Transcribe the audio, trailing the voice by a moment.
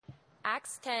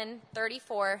Acts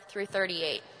 10:34 through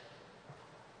 38.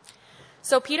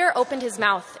 So Peter opened his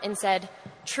mouth and said,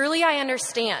 "Truly I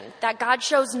understand that God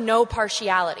shows no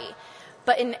partiality,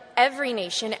 but in every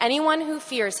nation, anyone who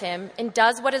fears him and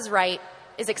does what is right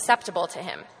is acceptable to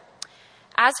him.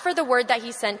 As for the word that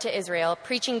he sent to Israel,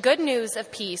 preaching good news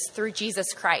of peace through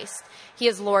Jesus Christ, he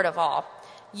is Lord of all.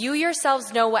 You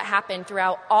yourselves know what happened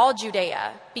throughout all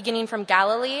Judea, beginning from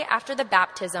Galilee after the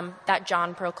baptism that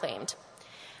John proclaimed,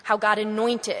 how God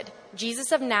anointed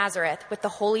Jesus of Nazareth with the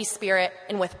Holy Spirit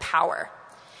and with power.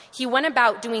 He went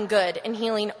about doing good and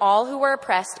healing all who were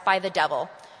oppressed by the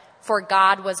devil, for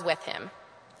God was with him."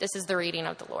 This is the reading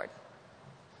of the Lord.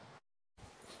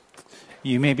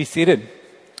 You may be seated.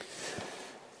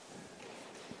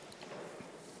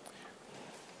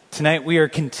 Tonight we are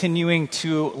continuing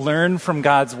to learn from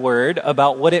God's Word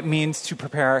about what it means to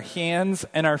prepare our hands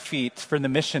and our feet for the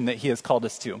mission that He has called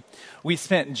us to. We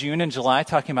spent June and July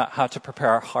talking about how to prepare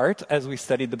our heart as we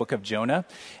studied the book of Jonah.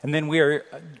 And then we are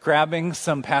grabbing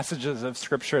some passages of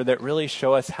Scripture that really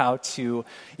show us how to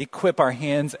equip our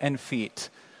hands and feet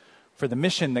for the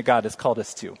mission that God has called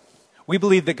us to. We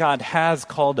believe that God has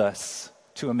called us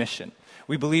to a mission.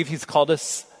 We believe He's called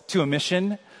us to a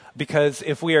mission because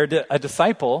if we are a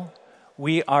disciple,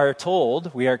 we are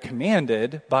told, we are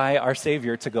commanded by our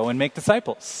Savior to go and make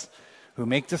disciples, who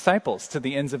make disciples to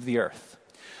the ends of the earth.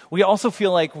 We also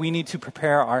feel like we need to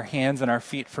prepare our hands and our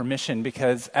feet for mission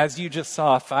because, as you just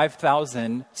saw,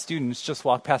 5,000 students just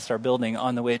walked past our building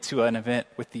on the way to an event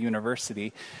with the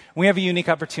university. We have a unique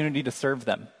opportunity to serve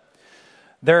them.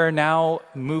 There are now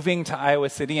moving to Iowa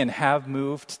City and have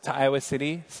moved to Iowa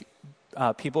City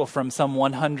people from some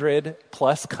 100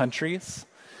 plus countries.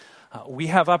 We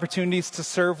have opportunities to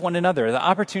serve one another. The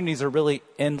opportunities are really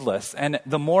endless. And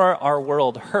the more our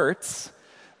world hurts,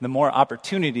 the more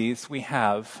opportunities we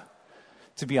have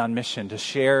to be on mission, to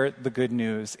share the good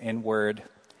news in word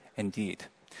and deed.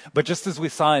 But just as we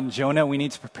saw in Jonah, we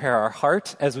need to prepare our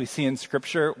heart. As we see in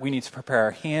Scripture, we need to prepare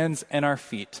our hands and our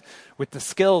feet with the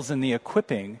skills and the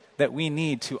equipping that we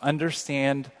need to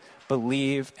understand,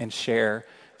 believe, and share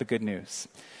the good news.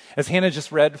 As Hannah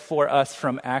just read for us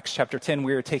from Acts chapter 10,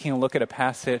 we were taking a look at a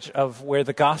passage of where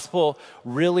the gospel,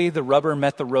 really the rubber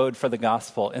met the road for the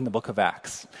gospel in the book of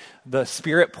Acts. The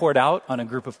Spirit poured out on a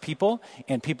group of people,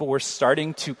 and people were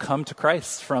starting to come to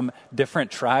Christ from different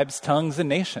tribes, tongues, and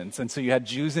nations. And so you had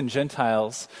Jews and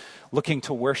Gentiles looking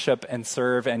to worship and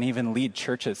serve and even lead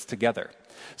churches together.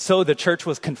 So the church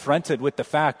was confronted with the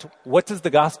fact, what does the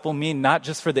gospel mean not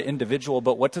just for the individual,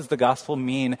 but what does the gospel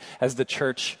mean as the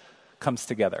church comes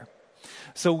together?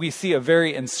 So we see a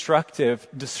very instructive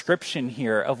description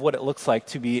here of what it looks like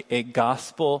to be a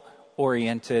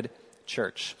gospel-oriented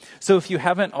church. So if you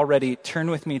haven't already,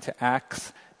 turn with me to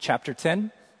Acts chapter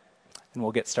 10, and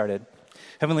we'll get started.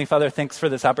 Heavenly Father, thanks for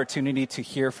this opportunity to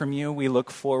hear from you. We look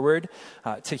forward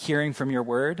to hearing from your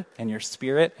word and your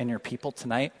Spirit and your people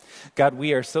tonight. God,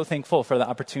 we are so thankful for the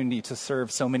opportunity to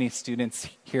serve so many students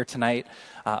here tonight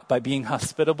by being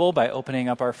hospitable, by opening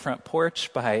up our front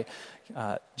porch, by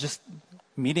just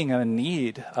meeting a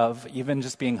need of even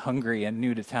just being hungry and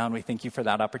new to town. We thank you for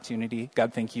that opportunity.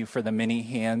 God, thank you for the many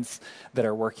hands that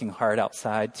are working hard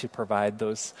outside to provide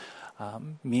those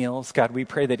meals. God, we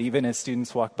pray that even as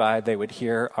students walk by, they would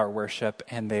hear our worship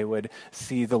and they would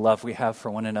see the love we have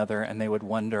for one another and they would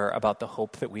wonder about the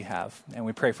hope that we have. And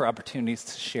we pray for opportunities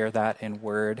to share that in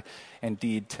word and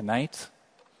deed tonight,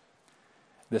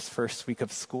 this first week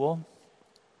of school,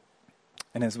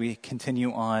 and as we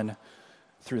continue on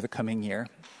through the coming year.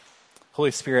 Holy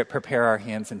Spirit, prepare our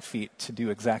hands and feet to do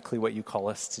exactly what you call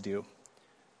us to do.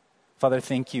 Father,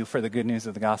 thank you for the good news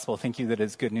of the gospel. Thank you that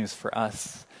it's good news for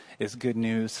us, is good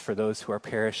news for those who are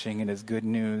perishing, and is good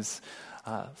news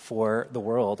for the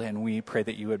world. And we pray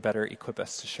that you would better equip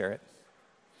us to share it.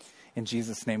 In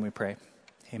Jesus' name we pray.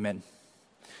 Amen.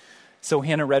 So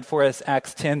Hannah read for us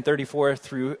Acts 10:34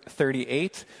 through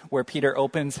 38, where Peter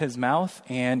opens his mouth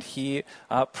and he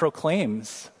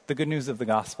proclaims the good news of the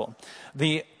gospel.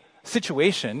 The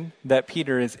situation that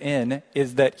Peter is in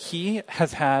is that he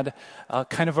has had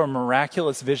kind of a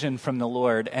miraculous vision from the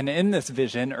Lord. And in this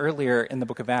vision, earlier in the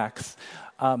book of Acts,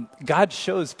 God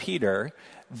shows Peter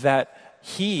that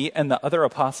he and the other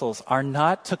apostles are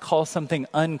not to call something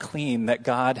unclean that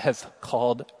God has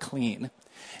called clean.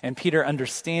 And Peter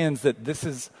understands that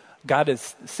God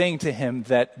is saying to him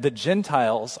that the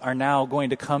Gentiles are now going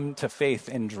to come to faith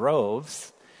in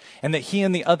droves, and that he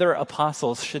and the other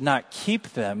apostles should not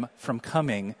keep them from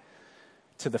coming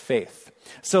to the faith.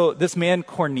 So this man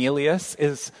Cornelius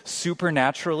is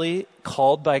supernaturally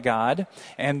called by God,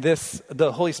 and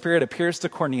the Holy Spirit appears to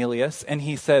Cornelius, and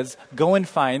he says, go and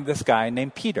find this guy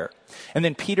named Peter. And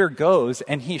then Peter goes,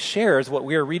 and he shares what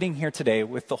we are reading here today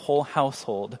with the whole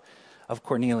household of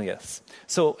Cornelius.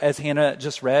 So as Hannah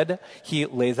just read, he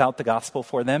lays out the gospel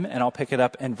for them, and I'll pick it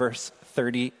up in verse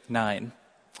 39.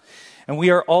 And we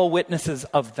are all witnesses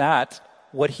of that,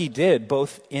 what he did,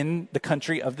 both in the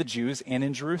country of the Jews and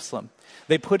in Jerusalem.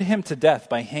 They put him to death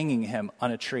by hanging him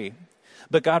on a tree.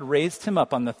 But God raised him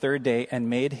up on the third day and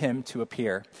made him to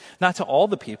appear, not to all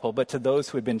the people, but to those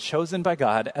who had been chosen by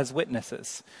God as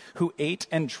witnesses, who ate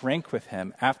and drank with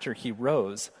him after he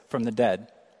rose from the dead.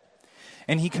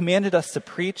 And he commanded us to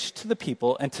preach to the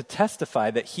people and to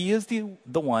testify that he is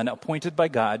the one appointed by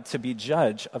God to be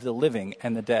judge of the living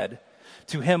and the dead.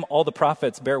 To him all the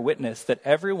prophets bear witness that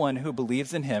everyone who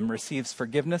believes in him receives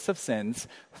forgiveness of sins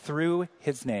through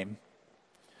his name.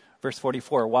 Verse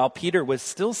 44, while Peter was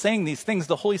still saying these things,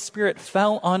 the Holy Spirit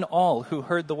fell on all who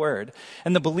heard the word.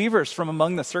 And the believers from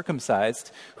among the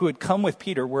circumcised who had come with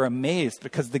Peter were amazed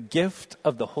because the gift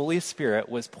of the Holy Spirit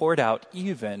was poured out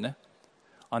even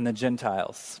on the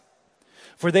Gentiles.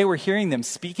 For they were hearing them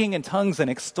speaking in tongues and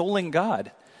extolling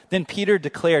God. Then Peter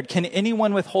declared, can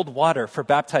anyone withhold water for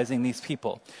baptizing these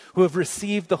people who have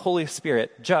received the Holy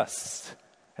Spirit just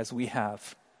as we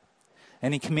have?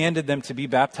 And he commanded them to be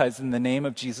baptized in the name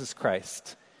of Jesus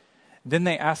Christ. Then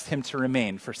they asked him to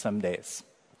remain for some days.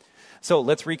 So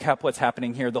let's recap what's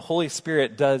happening here. The Holy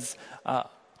Spirit does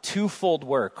twofold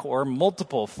work or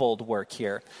multiple-fold work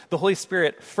here. The Holy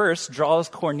Spirit first draws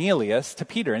Cornelius to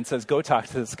Peter and says, go talk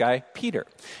to this guy, Peter.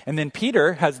 And then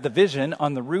Peter has the vision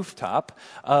on the rooftop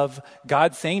of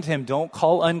God saying to him, don't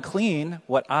call unclean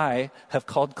what I have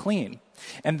called clean.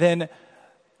 And then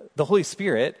the Holy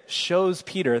Spirit shows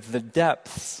Peter the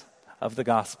depths of the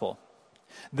gospel.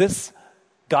 This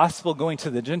gospel going to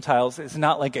the Gentiles is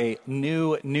not like a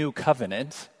new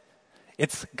covenant.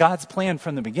 It's God's plan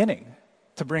from the beginning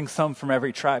to bring some from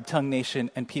every tribe, tongue,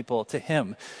 nation, and people to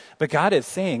him. But God is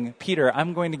saying, Peter,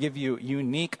 I'm going to give you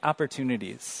unique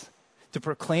opportunities to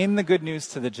proclaim the good news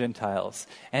to the Gentiles,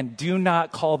 and do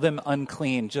not call them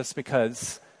unclean just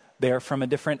because they are from a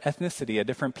different ethnicity, a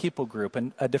different people group,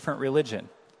 and a different religion.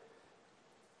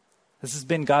 This has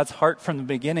been God's heart from the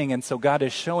beginning, and so God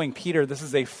is showing Peter this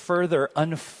is a further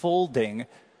unfolding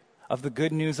of the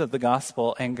good news of the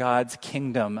gospel and God's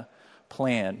kingdom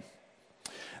plan.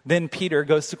 Then Peter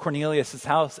goes to Cornelius'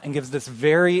 house and gives this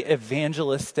very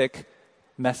evangelistic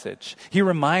message. He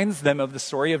reminds them of the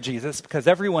story of Jesus because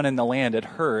everyone in the land had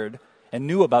heard and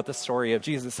knew about the story of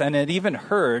Jesus and had even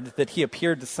heard that he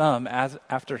appeared to some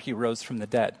after he rose from the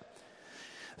dead.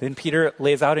 Then Peter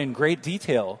lays out in great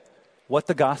detail what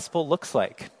the gospel looks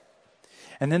like.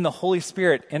 And then the Holy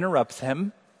Spirit interrupts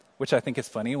him, which I think is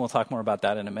funny, and we'll talk more about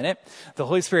that in a minute. The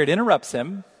Holy Spirit interrupts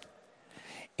him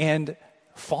and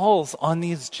falls on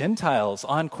these Gentiles,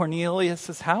 on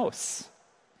Cornelius' house.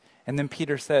 And then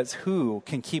Peter says, who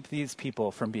can keep these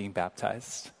people from being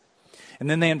baptized? And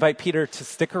then they invite Peter to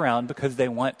stick around because they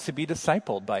want to be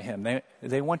discipled by him.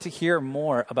 They want to hear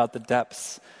more about the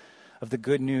depths of the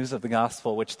good news of the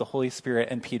gospel, which the Holy Spirit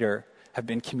and Peter have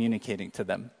been communicating to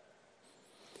them.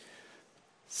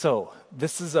 So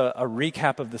this is a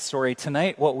recap of the story.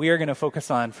 Tonight, what we are going to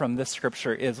focus on from this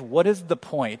scripture is what is the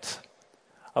point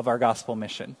of our gospel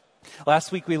mission.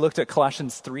 Last week we looked at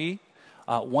Colossians 3,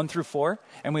 1 through 4,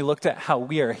 and we looked at how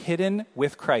we are hidden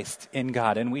with Christ in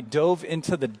God, and we dove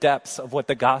into the depths of what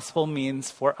the gospel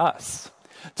means for us.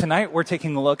 Tonight we're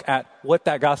taking a look at what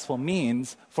that gospel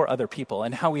means for other people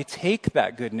and how we take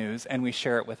that good news and we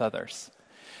share it with others.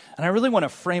 And I really want to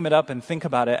frame it up and think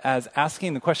about it as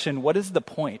asking the question, what is the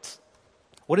point?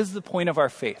 What is the point of our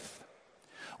faith?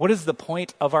 What is the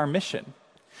point of our mission?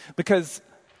 Because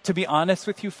to be honest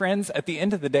with you, friends, at the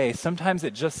end of the day, sometimes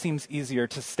it just seems easier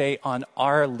to stay on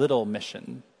our little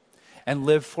mission and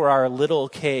live for our little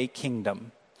K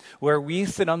kingdom, where we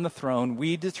sit on the throne,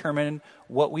 we determine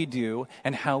what we do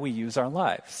and how we use our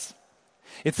lives.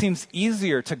 It seems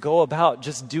easier to go about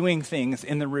just doing things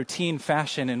in the routine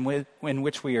fashion in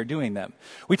which we are doing them.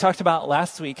 We talked about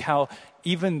last week how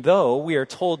even though we are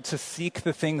told to seek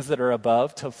the things that are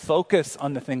above, to focus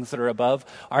on the things that are above,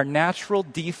 our natural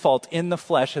default in the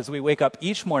flesh as we wake up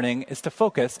each morning is to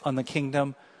focus on the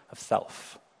kingdom of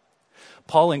self.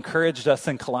 Paul encouraged us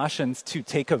in Colossians to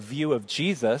take a view of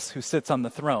Jesus who sits on the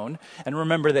throne and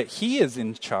remember that he is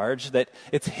in charge, that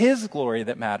it's his glory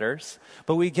that matters,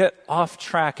 but we get off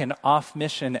track and off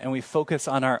mission and we focus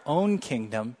on our own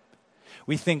kingdom.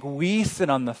 We think we sit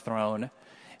on the throne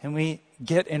and we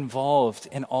get involved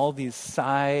in all these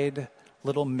side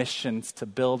little missions to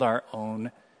build our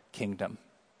own kingdom.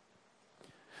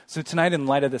 So tonight, in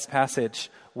light of this passage,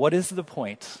 what is the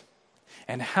point?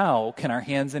 And how can our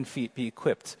hands and feet be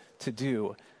equipped to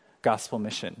do gospel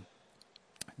mission?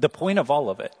 The point of all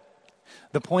of it,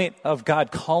 the point of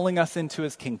God calling us into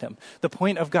his kingdom, the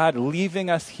point of God leaving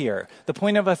us here, the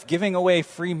point of us giving away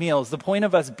free meals, the point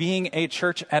of us being a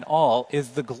church at all is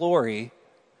the glory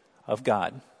of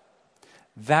God.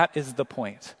 That is the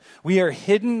point. We are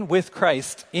hidden with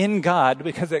Christ in God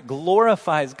because it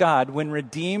glorifies God when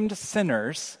redeemed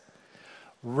sinners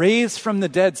raise from the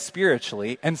dead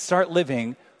spiritually and start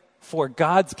living for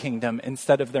God's kingdom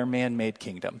instead of their man-made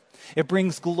kingdom. It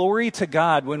brings glory to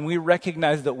God when we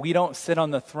recognize that we don't sit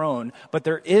on the throne, but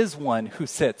there is one who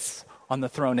sits on the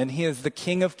throne, and he is the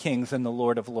King of Kings and the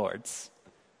Lord of Lords.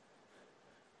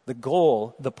 The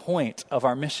goal, the point of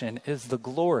our mission is the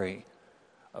glory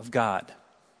of God.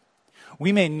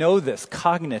 We may know this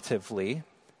cognitively,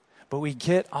 but we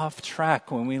get off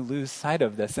track when we lose sight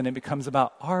of this, and it becomes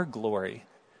about our glory,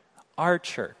 our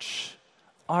church,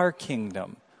 our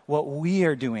kingdom, what we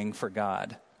are doing for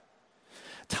God.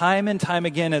 Time and time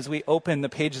again, as we open the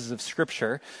pages of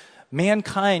Scripture,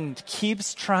 mankind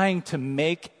keeps trying to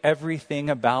make everything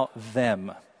about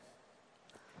them.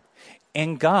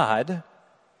 And God,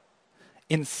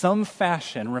 in some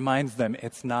fashion, reminds them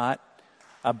it's not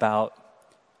about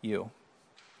you.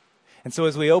 And so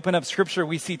as we open up Scripture,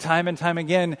 we see time and time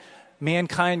again,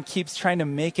 mankind keeps trying to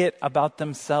make it about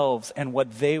themselves and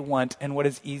what they want and what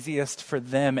is easiest for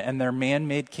them and their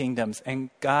man-made kingdoms.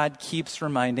 And God keeps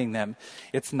reminding them,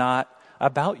 it's not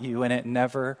about you, and it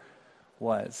never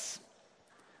was.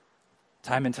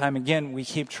 Time and time again, we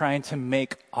keep trying to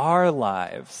make our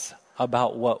lives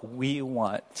about what we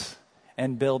want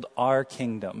and build our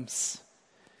kingdoms.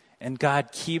 And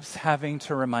God keeps having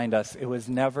to remind us it was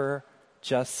never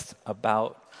just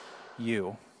about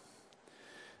you.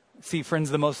 See, friends,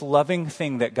 the most loving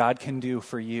thing that God can do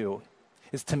for you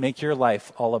is to make your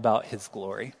life all about his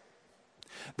glory.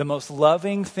 The most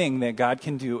loving thing that God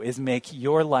can do is make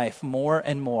your life more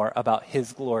and more about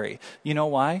his glory. You know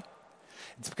why?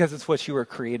 It's because it's what you were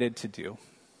created to do.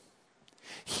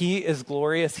 He is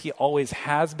glorious. He always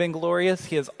has been glorious.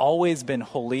 He has always been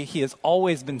holy. He has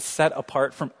always been set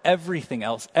apart from everything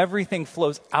else. Everything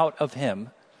flows out of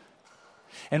him.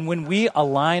 And when we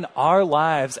align our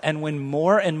lives and when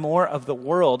more and more of the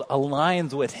world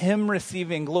aligns with him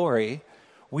receiving glory,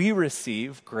 we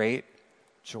receive great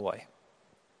joy.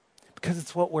 Because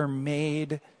it's what we're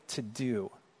made to do.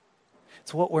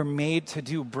 It's what we're made to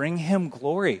do. Bring him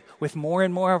glory with more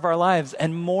and more of our lives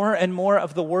and more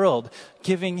of the world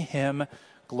giving him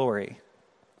glory.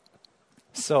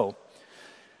 So,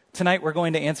 tonight we're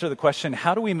going to answer the question,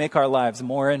 how do we make our lives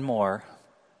more and more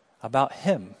about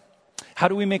him? How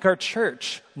do we make our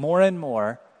church more and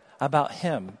more about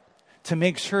him? To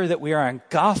make sure that we are on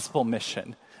gospel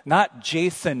mission, not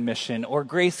Jason mission or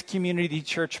Grace Community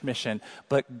Church mission,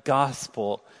 but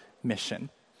gospel mission.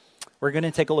 We're going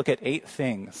to take a look at 8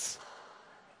 things,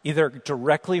 either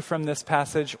directly from this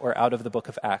passage or out of the book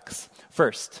of Acts.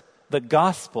 First, the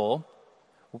gospel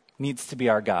needs to be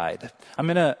our guide. I'm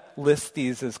going to list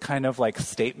these as kind of like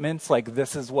statements, like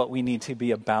this is what we need to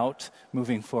be about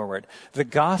moving forward. The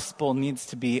gospel needs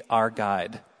to be our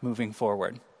guide moving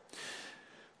forward.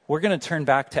 We're going to turn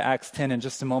back to Acts 10 in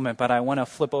just a moment, but I want to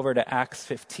flip over to Acts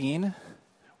 15,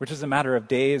 which is a matter of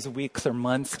days, weeks, or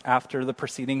months after the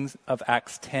proceedings of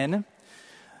Acts 10.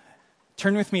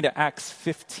 Turn with me to Acts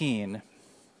 15.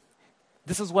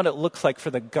 This is what it looks like for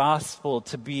the gospel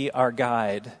to be our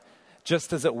guide,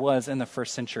 just as it was in the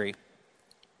first century.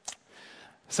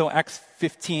 So Acts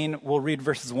 15, we'll read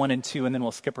verses 1 and 2, and then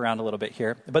we'll skip around a little bit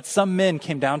here. But some men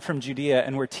came down from Judea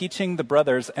and were teaching the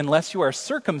brothers, unless you are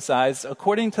circumcised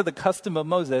according to the custom of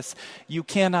Moses, you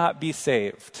cannot be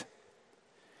saved.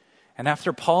 And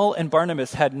after Paul and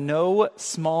Barnabas had no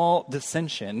small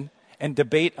dissension and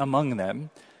debate among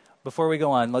them, before we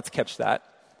go on, let's catch that.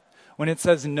 When it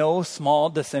says no small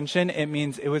dissension, it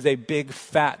means it was a big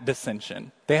fat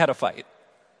dissension. They had a fight.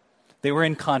 They were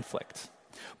in conflict.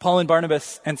 Paul and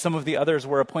Barnabas and some of the others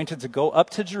were appointed to go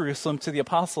up to Jerusalem to the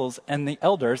apostles and the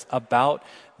elders about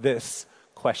this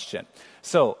question.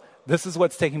 So this is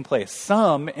what's taking place.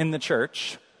 Some in the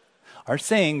church are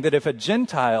saying that if a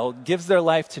Gentile gives their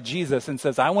life to Jesus and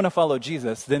says, I want to follow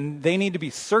Jesus, then they need to be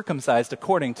circumcised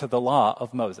according to the law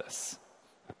of Moses.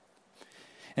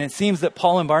 And it seems that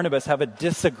Paul and Barnabas have a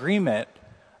disagreement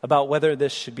about whether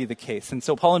this should be the case. And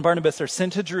so Paul and Barnabas are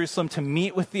sent to Jerusalem to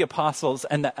meet with the apostles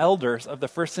and the elders of the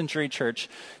first century church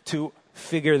to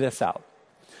figure this out.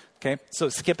 Okay, so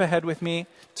skip ahead with me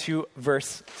to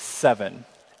verse 7,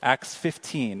 Acts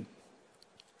 15.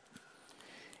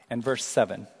 and verse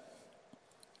 7.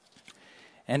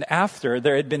 And after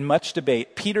there had been much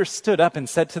debate, Peter stood up and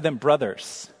said to them,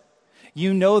 "Brothers,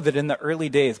 you know that in the early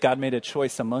days God made a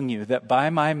choice among you that by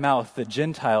my mouth the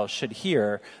Gentiles should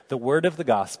hear the word of the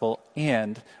gospel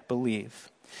and believe.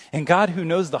 And God, who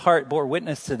knows the heart, bore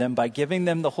witness to them by giving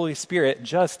them the Holy Spirit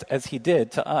just as he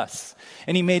did to us.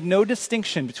 And he made no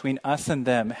distinction between us and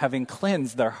them, having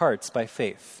cleansed their hearts by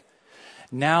faith.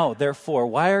 Now, therefore,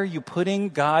 why are you putting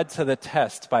God to the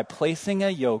test by placing a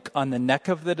yoke on the neck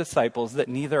of the disciples that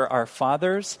neither our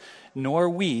fathers nor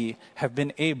we have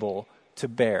been able to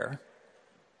bear?"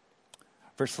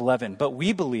 Verse 11, "But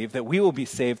we believe that we will be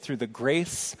saved through the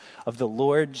grace of the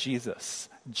Lord Jesus,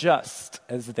 just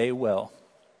as they will."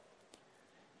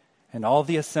 And all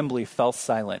the assembly fell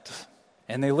silent,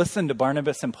 and they listened to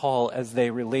Barnabas and Paul as they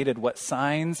related what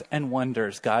signs and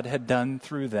wonders God had done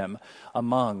through them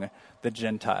among the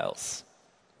Gentiles.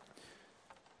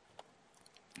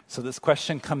 So this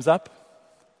question comes up.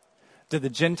 Do the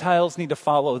Gentiles need to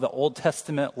follow the Old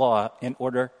Testament law in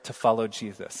order to follow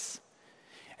Jesus?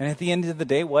 And at the end of the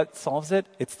day, what solves it?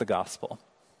 It's the gospel.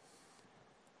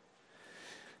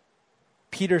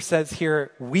 Peter says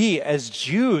here, we as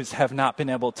Jews have not been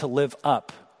able to live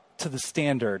up to the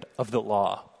standard of the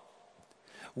law.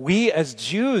 We as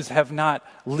Jews have not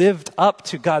lived up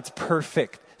to God's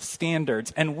perfect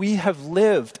standards, and we have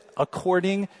lived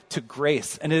according to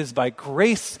grace, and it is by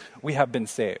grace we have been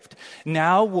saved.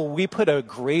 Now, will we put a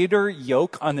greater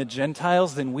yoke on the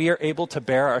Gentiles than we are able to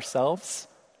bear ourselves?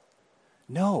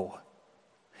 No.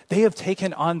 They have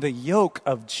taken on the yoke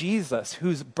of Jesus,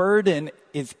 whose burden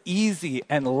is easy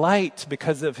and light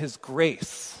because of his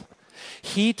grace.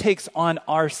 He takes on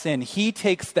our sin. He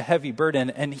takes the heavy burden,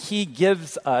 and he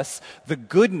gives us the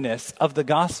goodness of the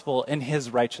gospel in his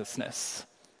righteousness.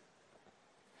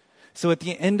 So at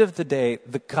the end of the day,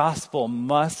 the gospel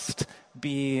must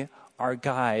be our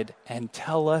guide and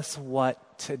tell us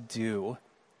what to do.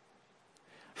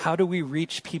 How do we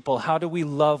reach people? How do we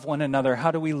love one another?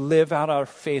 How do we live out our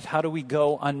faith? How do we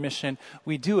go on mission?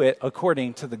 We do it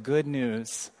according to the good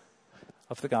news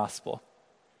of the gospel.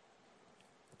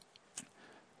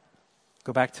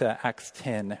 Go back to Acts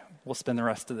 10. We'll spend the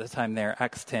rest of the time there.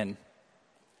 Acts 10.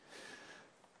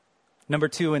 Number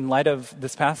 2, in light of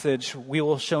this passage, we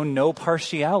will show no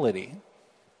partiality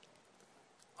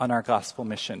on our gospel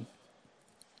mission.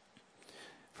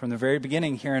 From the very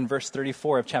beginning here in verse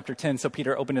 34 of chapter 10, so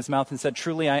Peter opened his mouth and said,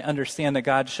 "Truly I understand that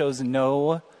God shows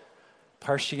no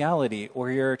partiality," or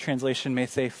your translation may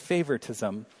say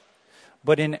favoritism.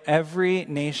 "But in every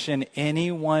nation,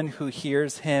 anyone who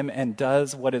hears him and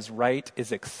does what is right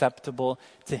is acceptable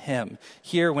to him."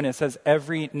 Here, when it says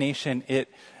every nation, it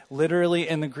literally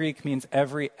in the Greek means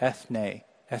every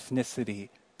ethnicity,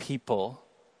 people.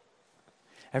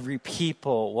 Every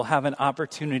people will have an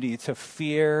opportunity to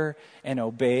fear and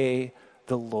obey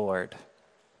the Lord.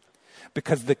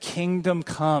 Because the kingdom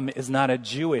come is not a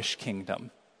Jewish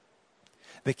kingdom.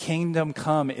 The kingdom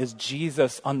come is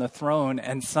Jesus on the throne,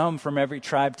 and some from every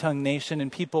tribe, tongue, nation,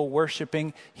 and people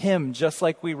worshiping him, just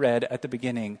like we read at the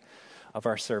beginning of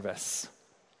our service.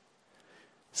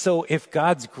 So if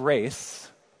God's grace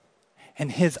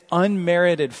and his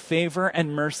unmerited favor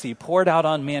and mercy poured out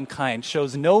on mankind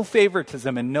shows no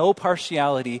favoritism and no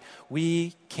partiality,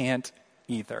 we can't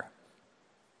either.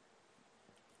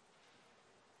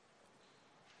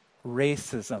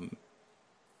 Racism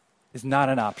is not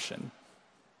an option.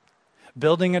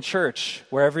 Building a church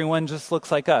where everyone just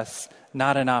looks like us,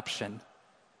 not an option.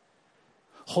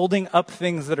 Holding up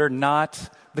things that are not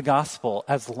the gospel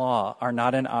as law are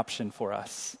not an option for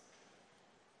us.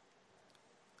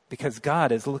 Because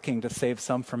God is looking to save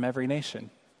some from every nation.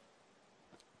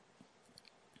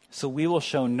 So we will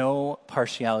show no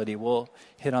partiality. We'll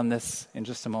hit on this in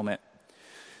just a moment.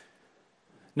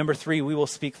 Number 3, we will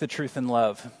speak the truth in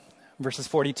love. Verses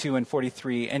 42 and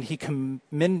 43, "And he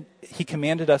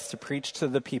commanded us to preach to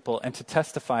the people and to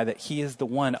testify that he is the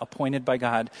one appointed by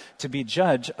God to be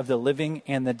judge of the living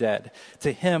and the dead.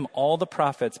 To him all the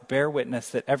prophets bear witness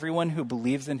that everyone who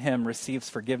believes in him receives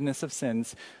forgiveness of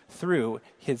sins through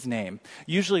his name."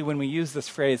 Usually when we use this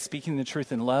phrase, speaking the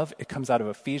truth in love, it comes out of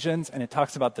Ephesians, and it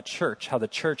talks about the church, how the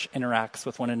church interacts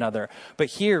with one another. But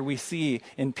here we see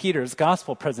in Peter's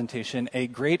gospel presentation a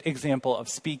great example of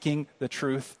speaking the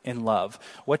truth in love.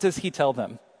 What does he tell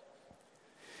them?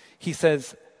 He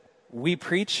says, we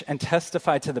preach and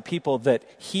testify to the people that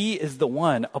he is the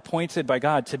one appointed by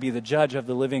God to be the judge of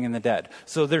the living and the dead.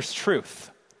 So there's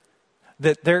truth,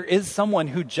 that there is someone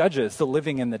who judges the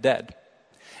living and the dead.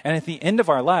 And at the end of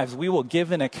our lives, we will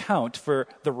give an account for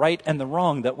the right and the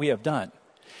wrong that we have done.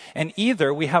 And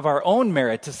either we have our own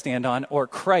merit to stand on or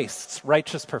Christ's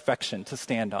righteous perfection to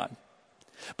stand on.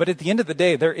 But at the end of the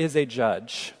day, there is a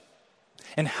judge.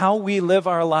 And how we live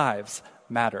our lives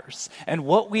matters. And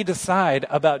what we decide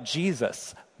about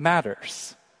Jesus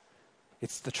matters.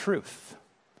 It's the truth.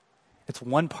 It's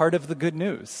one part of the good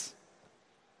news.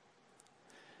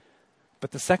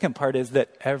 But the second part is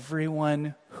that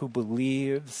everyone who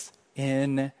believes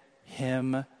in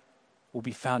him will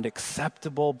be found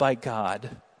acceptable by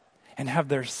God and have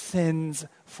their sins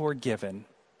forgiven.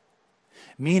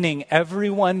 Meaning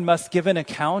everyone must give an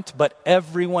account, but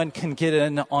everyone can get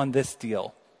in on this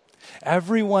deal.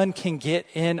 Everyone can get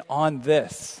in on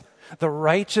this. The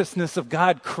righteousness of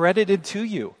God credited to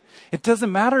you. It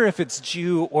doesn't matter if it's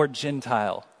Jew or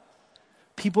Gentile.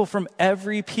 People from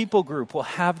every people group will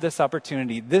have this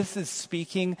opportunity. This is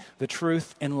speaking the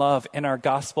truth in love in our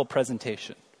gospel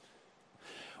presentation.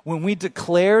 When we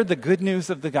declare the good news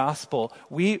of the gospel,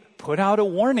 we put out a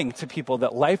warning to people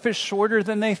that life is shorter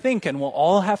than they think and we'll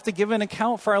all have to give an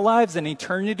account for our lives, and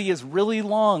eternity is really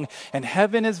long and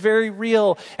heaven is very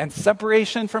real and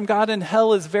separation from God and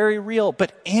hell is very real.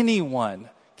 But anyone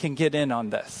can get in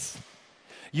on this.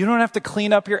 You don't have to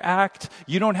clean up your act.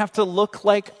 You don't have to look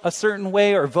like a certain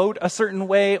way or vote a certain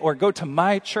way or go to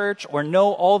my church or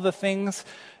know all the things.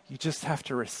 You just have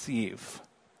to receive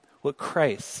what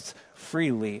Christ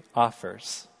freely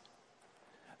offers.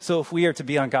 So if we are to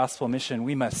be on gospel mission,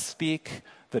 we must speak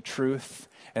the truth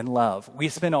in love. We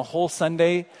spend a whole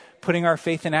Sunday putting our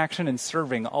faith in action and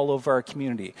serving all over our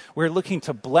community. We're looking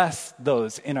to bless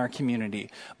those in our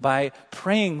community by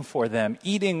praying for them,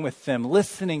 eating with them,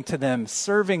 listening to them,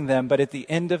 serving them. But at the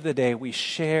end of the day, we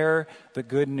share the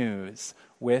good news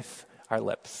with our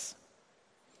lips.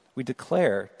 We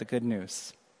declare the good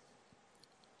news.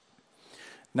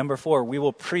 Number 4, we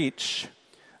will preach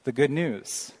the good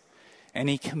news. And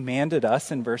he commanded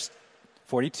us in verse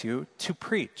 42 to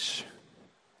preach.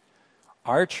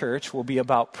 Our church will be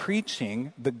about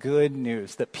preaching the good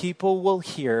news, that people will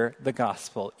hear the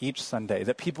gospel each Sunday,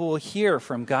 that people will hear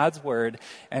from God's word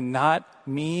and not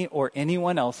me or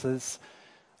anyone else's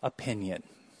opinion.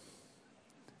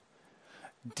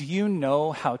 Do you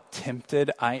know how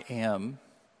tempted I am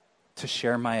to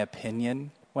share my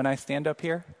opinion when I stand up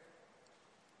here?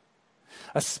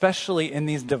 Especially in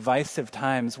these divisive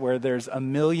times where there's a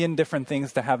million different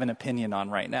things to have an opinion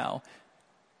on right now.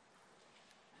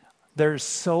 There's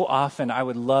so often I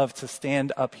would love to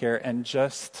stand up here and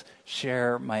just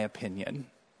share my opinion.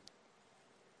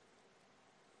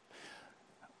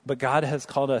 But God has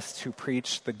called us to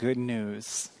preach the good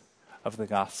news of the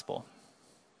gospel.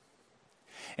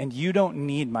 And you don't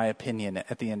need my opinion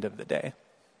at the end of the day.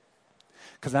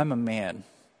 Because I'm a man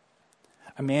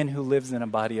who lives in a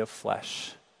body of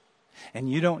flesh. And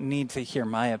you don't need to hear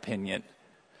my opinion.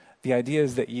 The idea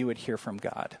is that you would hear from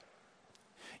God.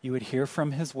 You would hear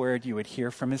from his word, you would hear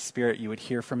from his spirit, you would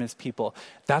hear from his people.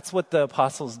 That's what the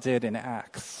apostles did in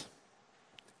Acts.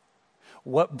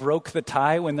 What broke the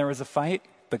tie when there was a fight?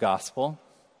 The gospel.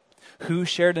 Who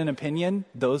shared an opinion?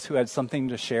 Those who had something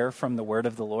to share from the word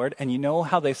of the Lord. And you know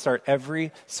how they start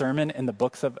every sermon in the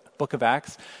book of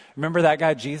Acts? Remember that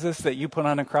guy Jesus that you put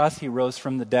on a cross? He rose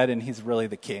from the dead and he's really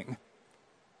the king.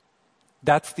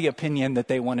 That's the opinion that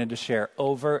they wanted to share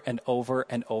over and over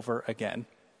and over again.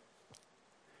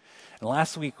 And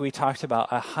last week we talked about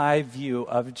a high view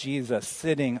of Jesus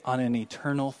sitting on an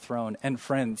eternal throne. And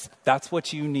friends, that's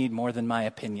what you need more than my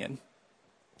opinion.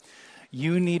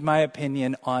 You need my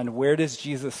opinion on where does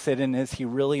Jesus sit and is he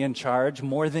really in charge,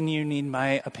 more than you need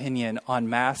my opinion on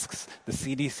masks, the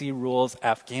CDC rules,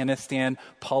 Afghanistan,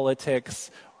 politics,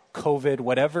 COVID,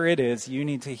 whatever it is, you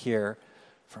need to hear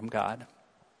from God.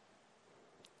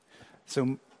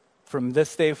 So from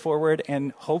this day forward,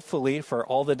 and hopefully for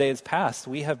all the days past,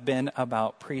 we have been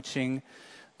about preaching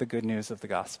the good news of the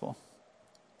gospel.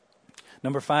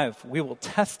 Number 5, we will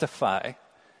testify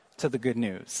to the good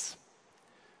news.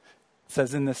 It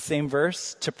says in the same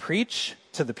verse, to preach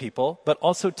to the people, but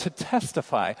also to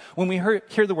testify. When we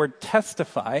hear the word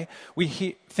testify,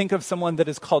 we think of someone that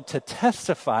is called to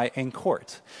testify in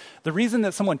court. The reason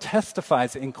that someone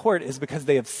testifies in court is because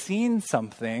they have seen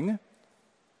something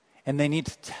and they need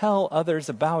to tell others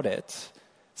about it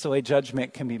so a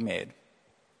judgment can be made.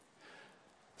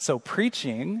 So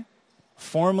preaching,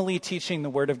 formally teaching the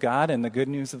word of God and the good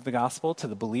news of the gospel to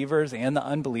the believers and the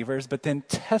unbelievers, but then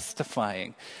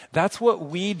testifying. That's what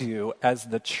we do as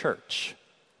the church.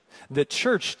 The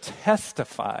church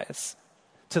testifies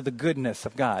to the goodness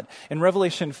of God. In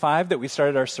Revelation 5 that we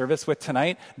started our service with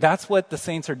tonight, that's what the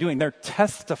saints are doing. They're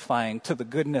testifying to the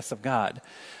goodness of God.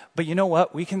 But you know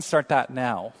what? We can start that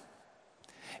now.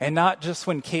 And not just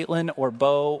when Caitlin or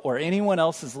Bo or anyone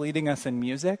else is leading us in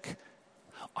music.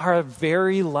 Our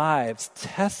very lives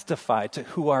testify to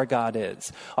who our God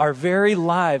is. Our very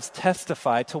lives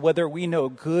testify to whether we know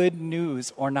good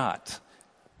news or not.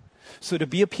 So to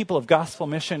be a people of gospel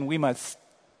mission, we must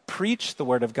preach the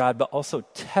word of God, but also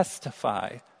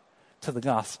testify to the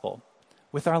gospel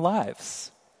with our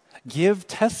lives. Give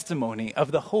testimony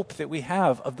of the hope that we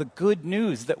have, of the good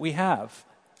news that we have.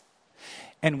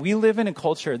 And we live in a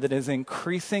culture that is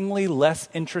increasingly less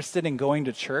interested in going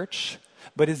to church,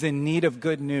 but is in need of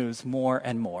good news more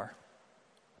and more.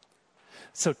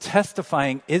 So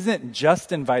testifying isn't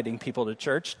just inviting people to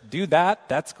church. Do that,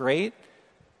 that's great.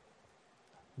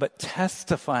 But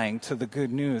testifying to the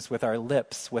good news with our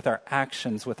lips, with our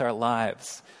actions, with our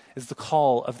lives is the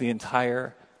call of the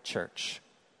entire church.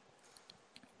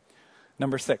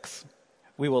 Number 6,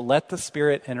 we will let the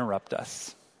Spirit interrupt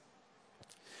us.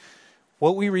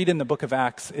 What we read in the book of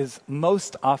Acts is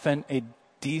most often a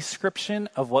description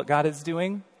of what God is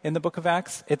doing in the book of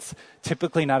Acts. It's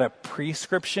typically not a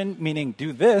prescription, meaning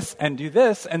do this, and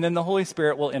then the Holy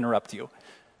Spirit will interrupt you.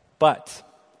 But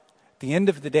at the end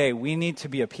of the day, we need to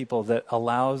be a people that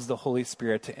allows the Holy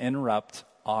Spirit to interrupt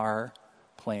our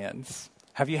plans.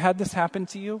 Have you had this happen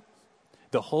to you?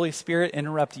 The Holy Spirit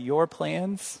interrupt your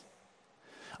plans?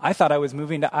 I thought I was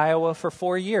moving to Iowa for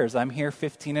 4 years. I'm here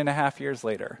 15 and a half years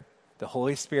later. The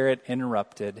Holy Spirit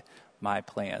interrupted my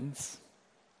plans.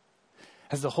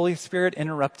 Has the Holy Spirit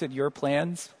interrupted your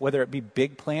plans, whether it be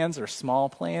big plans or small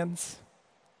plans?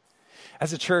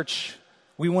 As a church,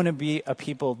 we want to be a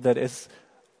people that is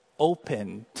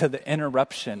open to the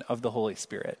interruption of the Holy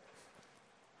Spirit.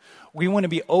 We want to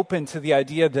be open to the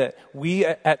idea that we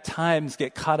at times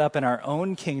get caught up in our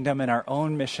own kingdom and our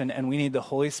own mission, and we need the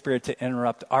Holy Spirit to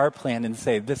interrupt our plan and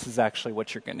say, this is actually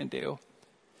what you're going to do.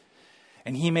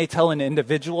 And he may tell an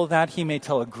individual that, he may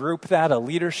tell a group that, a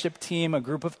leadership team, a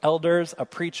group of elders, a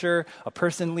preacher, a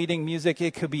person leading music.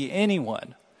 It could be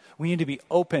anyone. We need to be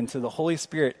open to the Holy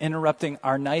Spirit interrupting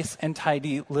our nice and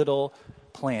tidy little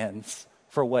plans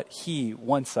for what he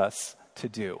wants us to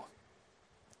do.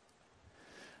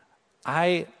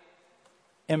 I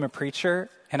am a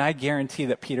preacher, and I guarantee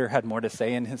that Peter had more to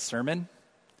say in his sermon.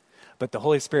 But the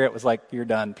Holy Spirit was like, you're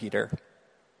done, Peter.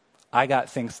 I got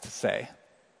things to say.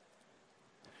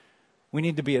 We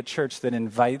need to be a church that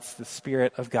invites the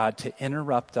Spirit of God to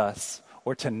interrupt us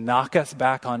or to knock us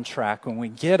back on track when we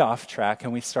get off track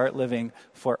and we start living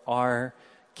for our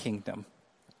kingdom.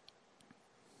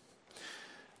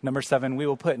 Number 7, we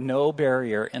will put no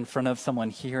barrier in front of someone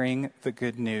hearing the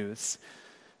good news.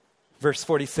 Verse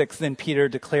 46, then Peter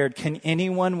declared, can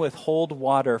anyone withhold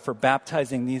water for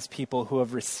baptizing these people who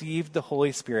have received the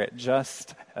Holy Spirit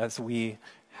just as we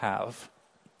have?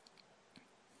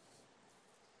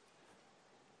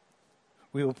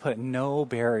 We will put no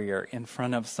barrier in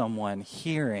front of someone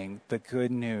hearing the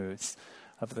good news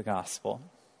of the gospel.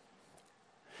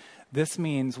 This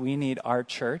means we need our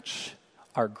church,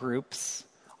 our groups,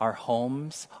 our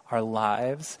homes, our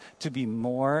lives to be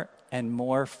more and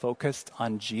more focused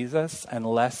on Jesus and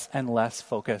less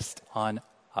focused on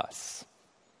us.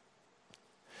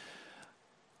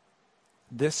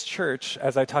 This church,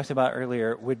 as I talked about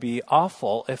earlier, would be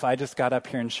awful if I just got up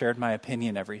here and shared my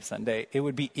opinion every Sunday. It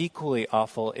would be equally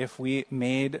awful if we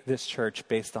made this church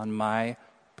based on my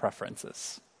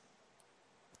preferences.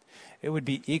 It would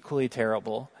be equally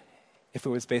terrible if it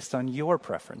was based on your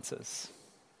preferences.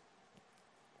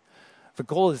 The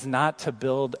goal is not to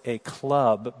build a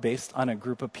club based on a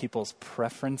group of people's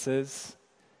preferences,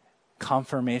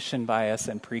 confirmation bias,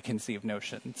 and preconceived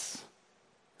notions.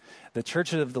 The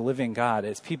Church of the Living God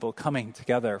is people coming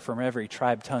together from every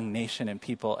tribe, tongue, nation, and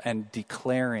people and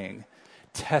declaring,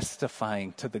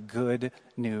 testifying to the good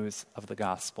news of the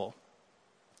gospel.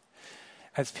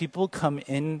 As people come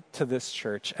into this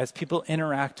church, as people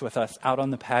interact with us out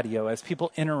on the patio, as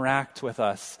people interact with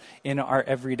us in our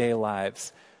everyday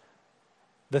lives,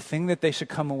 the thing that they should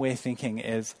come away thinking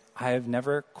is, I have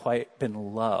never quite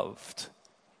been loved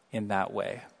in that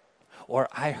way. Or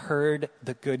I heard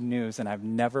the good news and I've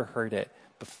never heard it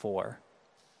before.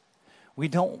 We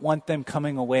don't want them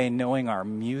coming away knowing our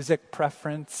music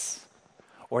preference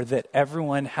or that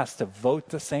everyone has to vote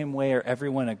the same way or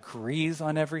everyone agrees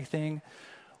on everything.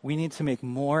 We need to make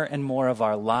more and more of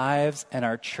our lives and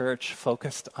our church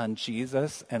focused on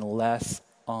Jesus and less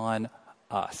on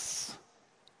us.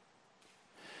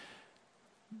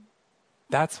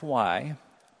 That's why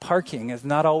parking is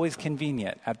not always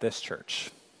convenient at this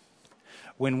church.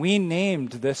 When we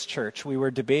named this church, we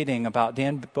were debating about,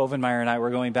 Dan Bovenmeyer and I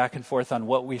were going back and forth on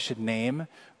what we should name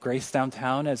Grace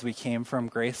Downtown as we came from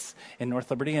Grace in North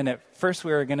Liberty. And at first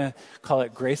we were going to call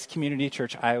it Grace Community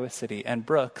Church, Iowa City. And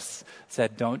Brooks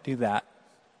said, don't do that.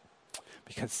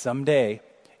 Because someday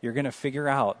you're going to figure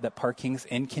out that parking's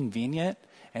inconvenient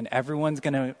and everyone's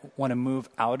going to want to move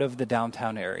out of the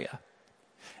downtown area.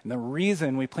 And the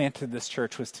reason we planted this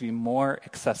church was to be more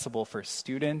accessible for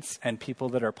students and people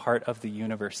that are part of the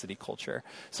university culture.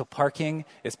 So parking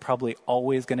is probably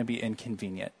always going to be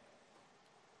inconvenient.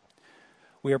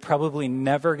 We are probably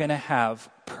never going to have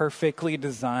perfectly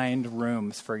designed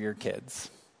rooms for your kids.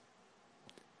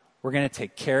 We're going to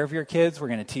take care of your kids. We're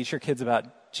going to teach your kids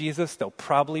about Jesus. They'll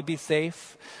probably be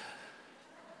safe.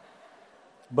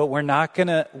 But we're not going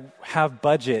to have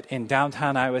budget in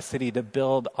downtown Iowa City to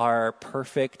build our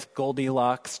perfect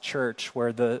Goldilocks church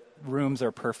where the rooms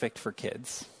are perfect for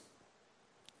kids.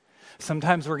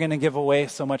 Sometimes we're going to give away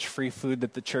so much free food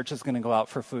that the church is going to go out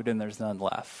for food and there's none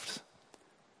left.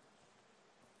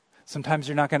 Sometimes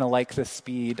you're not going to like the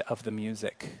speed of the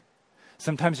music.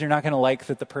 Sometimes you're not going to like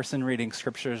that the person reading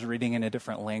scripture is reading in a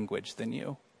different language than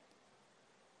you.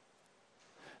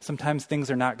 Sometimes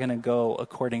things are not going to go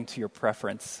according to your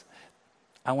preference.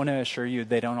 I want to assure you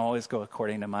they don't always go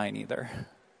according to mine either.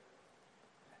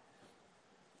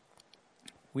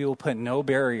 We will put no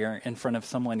barrier in front of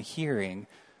someone hearing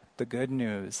the good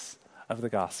news of the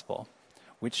gospel,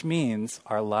 which means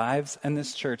our lives and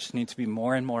this church need to be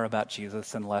more and more about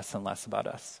Jesus and less about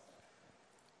us.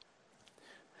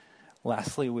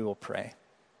 Lastly, we will pray.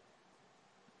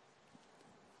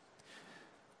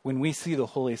 When we see the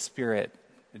Holy Spirit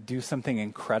do something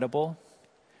incredible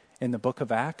in the book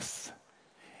of Acts,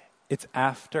 it's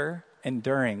after and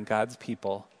during God's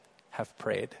people have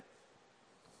prayed.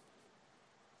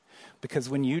 Because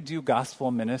when you do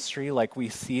gospel ministry like we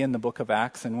see in the book of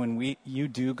Acts, and when you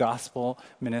do gospel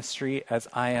ministry as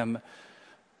I am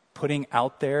putting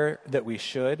out there that we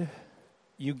should,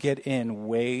 you get in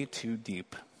way too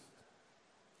deep.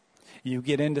 You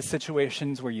get into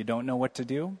situations where you don't know what to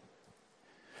do.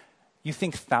 You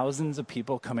think thousands of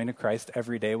people coming to Christ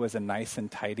every day was a nice and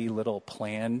tidy little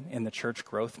plan in the church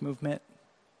growth movement?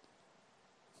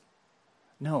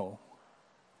 No.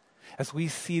 As we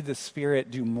see the Spirit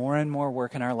do more and more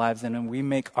work in our lives, and when we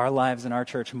make our lives in our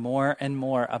church more and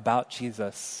more about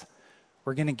Jesus,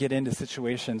 we're going to get into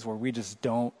situations where we just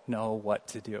don't know what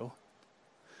to do.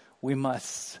 We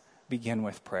must begin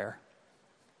with prayer.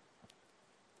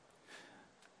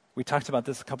 We talked about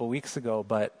this a couple weeks ago,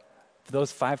 but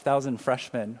those 5,000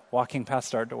 freshmen walking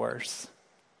past our doors,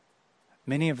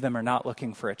 many of them are not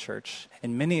looking for a church.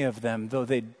 And many of them, though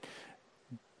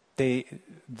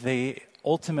they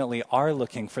ultimately are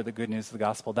looking for the good news of the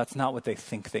gospel, that's not what they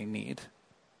think they need.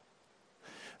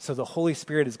 So the Holy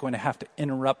Spirit is going to have to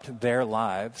interrupt their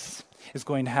lives, is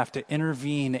going to have to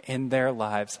intervene in their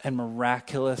lives and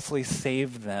miraculously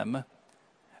save them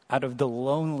out of the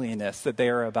loneliness that they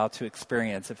are about to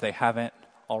experience if they haven't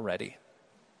already.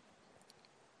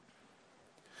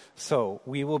 So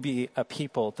we will be a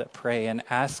people that pray and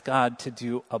ask God to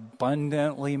do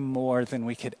abundantly more than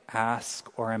we could ask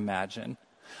or imagine,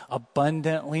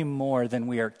 abundantly more than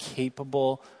we are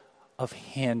capable of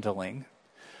handling.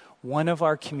 One of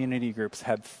our community groups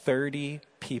had 30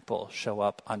 people show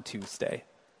up on Tuesday.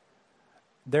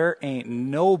 There ain't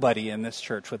nobody in this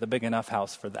church with a big enough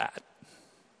house for that.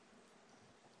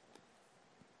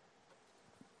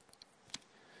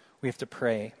 We have to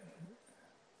pray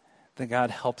that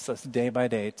God helps us day by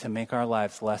day to make our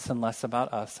lives less and less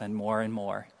about us and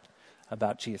more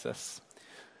about Jesus.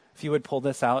 If you would pull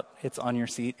this out, it's on your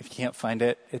seat. If you can't find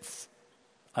it, it's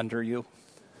under you.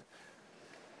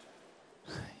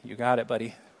 You got it,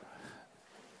 buddy.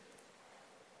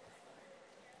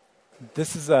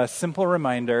 This is a simple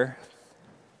reminder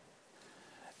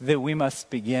that we must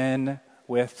begin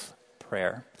with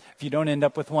prayer. If you don't end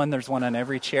up with one, there's one on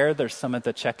every chair. There's some at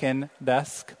the check-in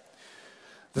desk.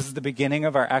 This is the beginning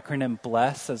of our acronym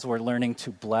BLESS, as we're learning to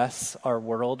bless our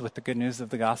world with the good news of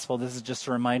the gospel. This is just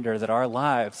a reminder that our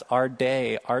lives, our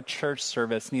day, our church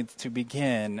service needs to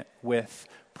begin with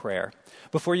prayer.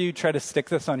 Before you try to stick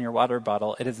this on your water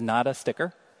bottle, it is not a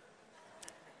sticker.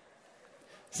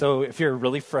 So if you're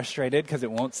really frustrated because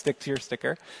it won't stick to your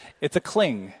sticker, it's a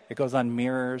cling. It goes on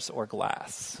mirrors or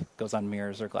glass. But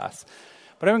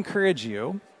I would encourage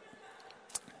you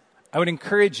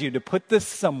to put this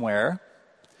somewhere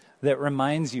that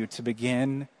reminds you to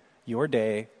begin your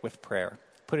day with prayer.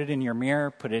 Put it in your mirror,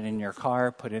 put it in your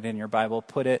car, put it in your Bible,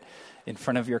 put it in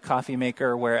front of your coffee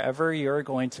maker, wherever you're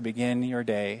going to begin your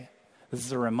day. This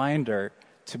is a reminder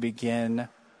to begin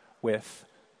with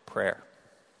prayer.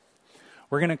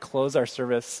 We're going to close our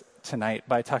service tonight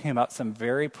by talking about some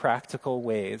very practical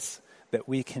ways that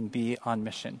we can be on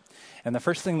mission. And the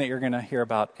first thing that you're going to hear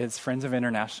about is Friends of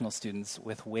International Students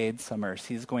with Wade Summers.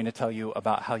 He's going to tell you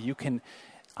about how you can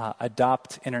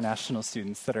adopt international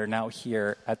students that are now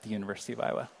here at the University of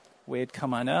Iowa. Wade,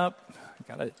 come on up.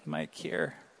 I got a mic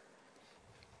here.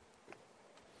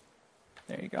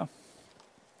 There you go.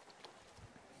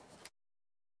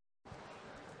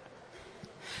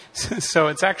 So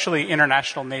it's actually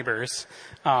International Neighbors,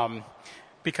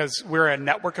 because we're a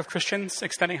network of Christians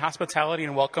extending hospitality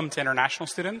and welcome to international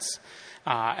students.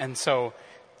 And so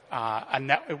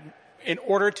in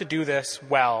order to do this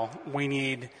well, we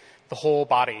need the whole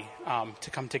body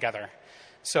to come together.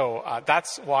 So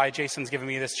that's why Jason's given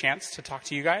me this chance to talk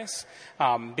to you guys,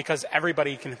 because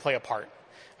everybody can play a part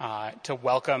to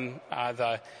welcome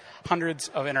the hundreds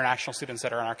of international students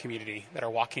that are in our community that are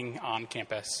walking on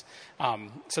campus.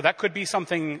 So that could be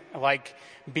something like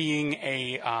being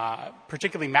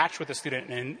particularly matched with a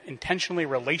student and intentionally,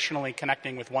 relationally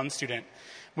connecting with one student.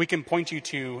 We can point you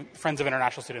to Friends of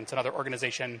International Students, another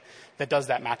organization that does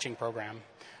that matching program.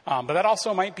 But that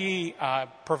also might be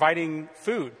providing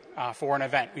food for an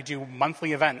event. We do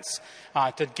monthly events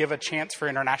to give a chance for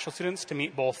international students to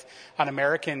meet both an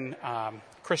American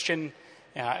Christian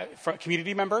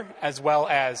community member as well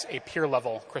as a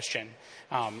peer-level Christian.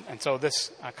 And so this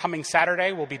coming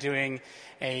Saturday, we'll be doing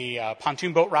a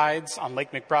pontoon boat rides on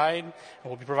Lake McBride.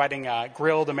 We'll be providing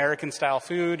grilled American-style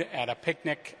food at a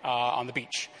picnic on the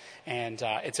beach. And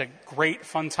it's a great,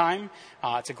 fun time.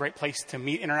 It's a great place to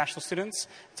meet international students.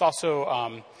 It's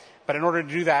also, but in order to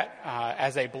do that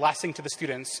as a blessing to the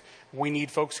students, we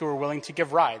need folks who are willing to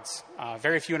give rides.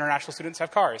 Very few international students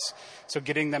have cars, so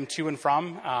getting them to and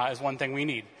from is one thing we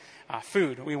need.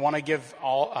 Food. We want to give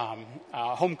all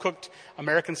home-cooked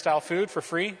American-style food for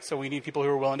free, so we need people who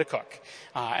are willing to cook.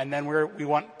 And then we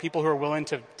want people who are willing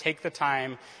to take the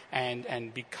time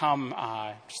and become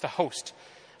just a host.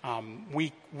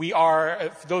 We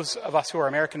are, those of us who are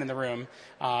American in the room,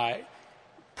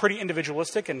 pretty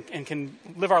individualistic and can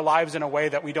live our lives in a way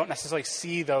that we don't necessarily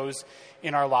see those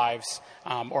in our lives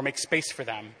or make space for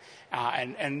them.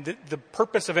 And the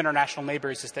purpose of International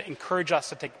Neighbors is to encourage us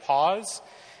to take pause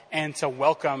and to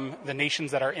welcome the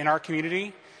nations that are in our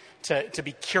community, to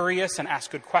be curious and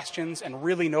ask good questions and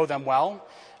really know them well.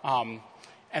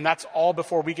 And that's all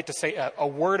before we get to say a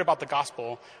word about the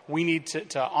gospel. We need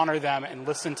to honor them and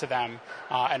listen to them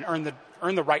and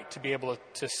earn the right to be able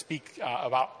to speak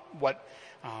about what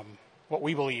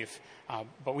we believe.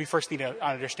 But we first need to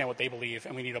understand what they believe,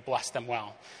 and we need to bless them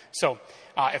well. So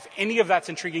if any of that's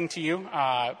intriguing to you,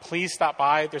 please stop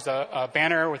by. There's a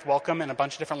banner with welcome in a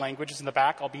bunch of different languages in the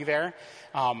back. I'll be there.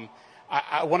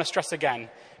 I want to stress again,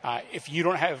 if you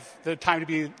don't have the time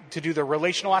to do the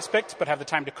relational aspect but have the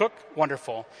time to cook,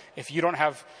 wonderful. If you don't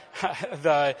have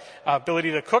the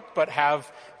ability to cook but have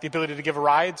the ability to give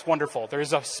rides, wonderful. There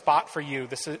is a spot for you.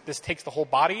 This takes the whole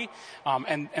body.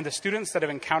 And the students that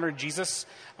have encountered Jesus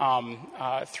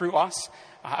through us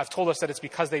have told us that it's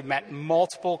because they've met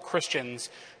multiple Christians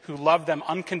who loved them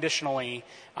unconditionally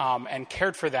and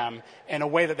cared for them in a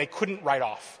way that they couldn't write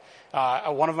off.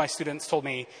 One of my students told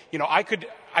me, I could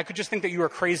just think that you were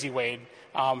crazy, Wade,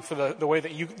 for the way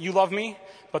that you love me,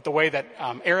 but the way that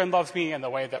Aaron loves me and the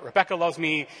way that Rebecca loves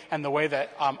me and the way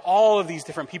that all of these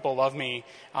different people love me,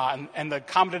 and the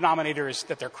common denominator is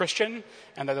that they're Christian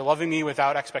and that they're loving me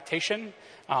without expectation,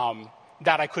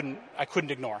 that I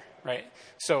couldn't ignore, right?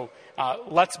 So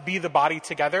let's be the body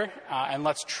together, and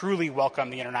let's truly welcome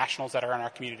the internationals that are in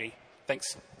our community.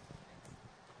 Thanks.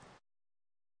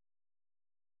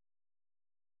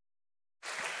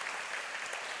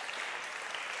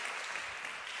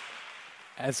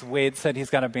 As Wade said, he's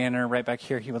got a banner right back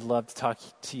here. He would love to talk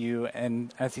to you.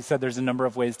 And as he said, there's a number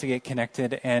of ways to get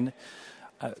connected. And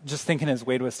just thinking as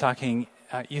Wade was talking,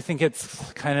 you think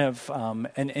it's kind of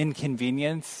an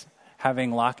inconvenience having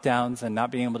lockdowns and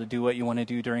not being able to do what you want to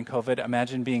do during COVID.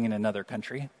 Imagine being in another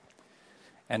country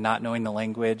and not knowing the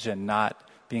language and not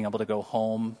being able to go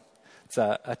home. It's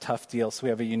a tough deal. So we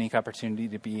have a unique opportunity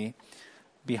to be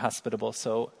hospitable.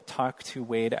 So talk to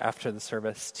Wade after the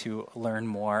service to learn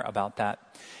more about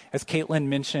that. As Caitlin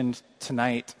mentioned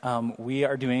tonight, we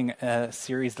are doing a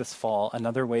series this fall.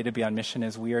 Another way to be on mission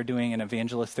is we are doing an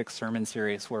evangelistic sermon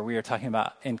series where we are talking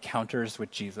about encounters with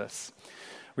Jesus.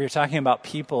 We are talking about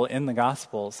people in the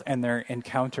Gospels and their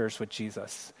encounters with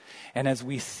Jesus. And as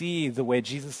we see the way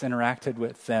Jesus interacted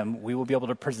with them, we will be able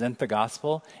to present the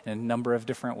gospel in a number of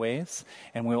different ways.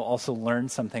 And we will also learn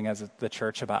something as the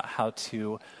church about how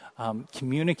to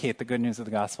communicate the good news of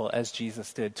the gospel as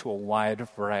Jesus did to a wide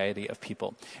variety of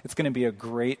people. It's going to be a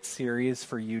great series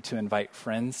for you to invite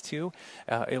friends to.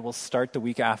 It will start the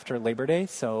week after Labor Day,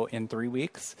 so in 3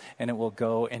 weeks, and it will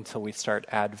go until we start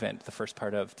Advent, the first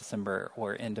part of December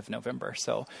or end of November.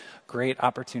 So great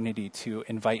opportunity to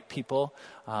invite people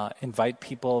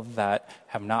that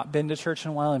have not been to church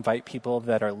in a while, invite people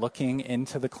that are looking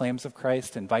into the claims of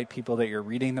Christ, invite people that you're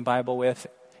reading the Bible with,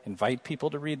 invite people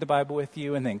to read the Bible with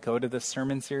you, and then go to this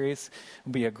sermon series.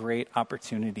 It'll be a great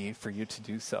opportunity for you to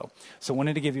do so. So I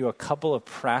wanted to give you a couple of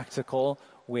practical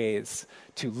ways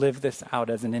to live this out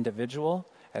as an individual,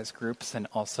 as groups, and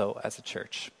also as a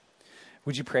church.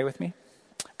 Would you pray with me?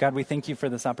 God, we thank you for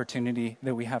this opportunity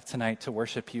that we have tonight to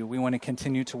worship you. We want to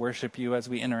continue to worship you as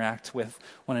we interact with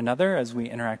one another, as we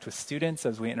interact with students,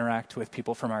 as we interact with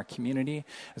people from our community,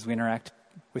 as we interact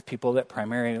with people that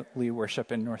primarily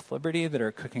worship in North Liberty that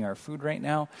are cooking our food right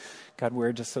now. God,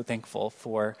 we're just so thankful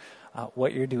for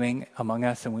what you're doing among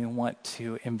us, and we want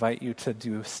to invite you to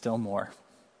do still more.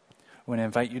 We want to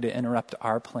invite you to interrupt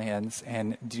our plans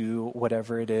and do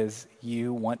whatever it is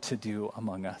you want to do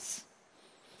among us.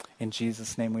 In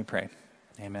Jesus' name we pray.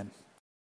 Amen.